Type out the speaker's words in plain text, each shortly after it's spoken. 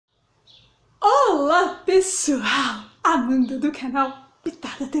Olá pessoal, Amanda do canal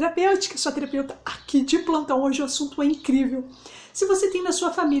Pitada Terapêutica, sua terapeuta aqui de plantão. Hoje o assunto é incrível. Se você tem na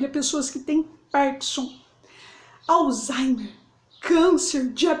sua família pessoas que têm Parkinson, Alzheimer, câncer,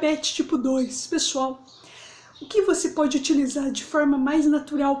 diabetes tipo 2, pessoal, o que você pode utilizar de forma mais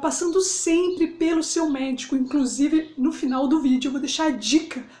natural, passando sempre pelo seu médico. Inclusive no final do vídeo eu vou deixar a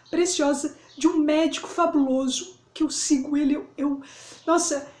dica preciosa de um médico fabuloso que eu sigo ele,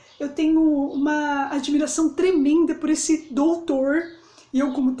 nossa, eu tenho uma admiração tremenda por esse doutor e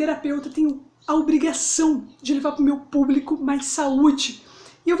eu, como terapeuta, tenho a obrigação de levar para o meu público mais saúde.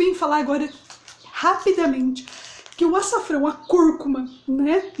 E eu vim falar agora, rapidamente, que o açafrão, a cúrcuma,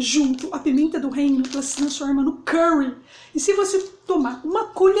 né, junto à pimenta do reino, ela se transforma no curry. E se você tomar uma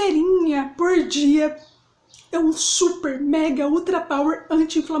colherinha por dia, é um super, mega, ultra power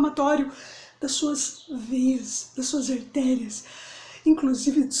anti-inflamatório das suas veias, das suas artérias,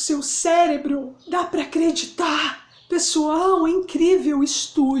 inclusive do seu cérebro. Dá para acreditar? Pessoal, é incrível.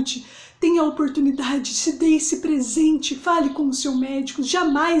 Estude, tenha a oportunidade, se dê esse presente, fale com o seu médico,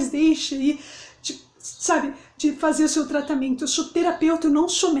 jamais deixe aí de fazer o seu tratamento. Eu sou terapeuta, eu não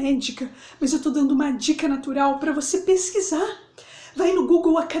sou médica, mas eu estou dando uma dica natural para você pesquisar. Vai no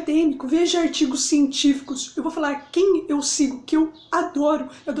Google acadêmico, veja artigos científicos. Eu vou falar quem eu sigo, que eu adoro,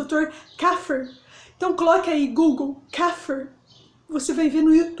 é o Dr. Kaffer. Então coloca aí Google Kaffer, você vai ver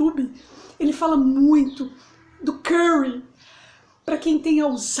no YouTube. Ele fala muito do curry para quem tem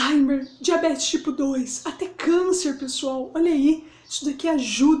Alzheimer, diabetes tipo 2, até câncer, pessoal. Olha aí, isso daqui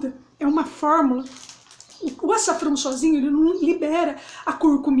ajuda, é uma fórmula. O açafrão sozinho, ele não libera a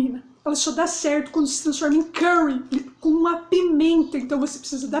curcumina. Ela só dá certo quando se transforma em curry, com uma pimenta. Então você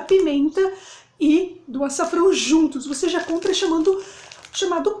precisa da pimenta e do açafrão juntos. Você já compra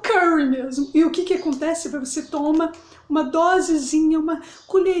chamado curry mesmo. E o que acontece? Você toma uma dosezinha, uma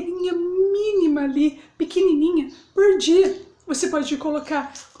colherinha mínima ali, pequenininha, por dia. Você pode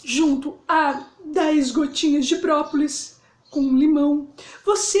colocar junto a 10 gotinhas de própolis com limão.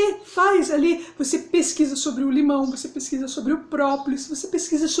 Você faz ali, você pesquisa sobre o limão, você pesquisa sobre o própolis, você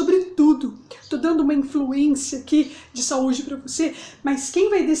pesquisa sobre tudo. Tô dando uma influência aqui de saúde para você, mas quem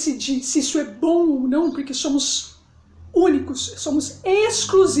vai decidir se isso é bom ou não, porque somos únicos, somos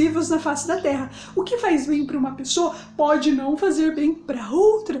exclusivos na face da Terra. O que faz bem para uma pessoa pode não fazer bem para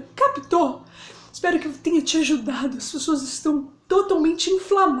outra. Captou? Espero que eu tenha te ajudado. As pessoas estão totalmente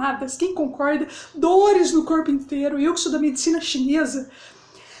inflamadas. Quem concorda? Dores no corpo inteiro. Eu que sou da medicina chinesa.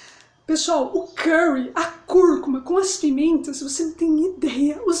 Pessoal, o curry, a cúrcuma com as pimentas, você não tem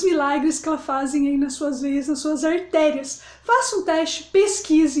ideia os milagres que ela fazem aí nas suas veias, nas suas artérias. Faça um teste,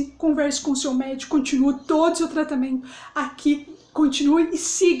 pesquise, converse com o seu médico, continue todo o seu tratamento aqui, continue e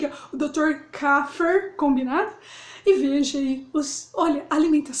siga o Dr. Kaffer, combinado? E veja aí, olha, a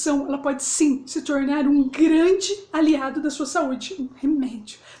alimentação, ela pode sim se tornar um grande aliado da sua saúde, um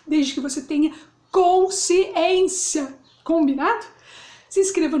remédio, desde que você tenha consciência, combinado? Se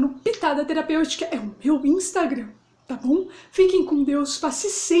inscreva no Pitada Terapêutica, é o meu Instagram, tá bom? Fiquem com Deus, passe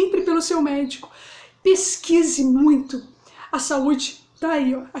sempre pelo seu médico, pesquise muito. A saúde tá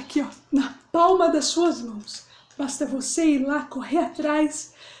aí, ó, aqui, ó, na palma das suas mãos. Basta você ir lá, correr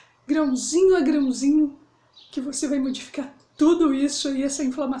atrás, grãozinho a grãozinho, que você vai modificar tudo isso e essa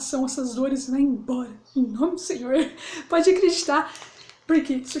inflamação, essas dores vai embora. Em nome do Senhor, pode acreditar.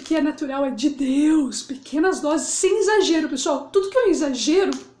 Porque isso aqui é natural, é de Deus, pequenas doses, sem exagero, pessoal. Tudo que é um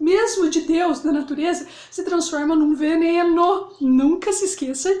exagero, mesmo de Deus, da natureza, se transforma num veneno. Nunca se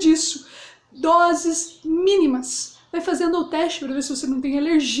esqueça disso. Doses mínimas. Vai fazendo o teste para ver se você não tem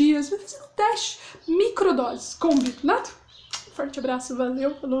alergias. Vai fazendo o teste. Microdoses. Combinado? Forte abraço,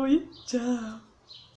 valeu, falou e tchau.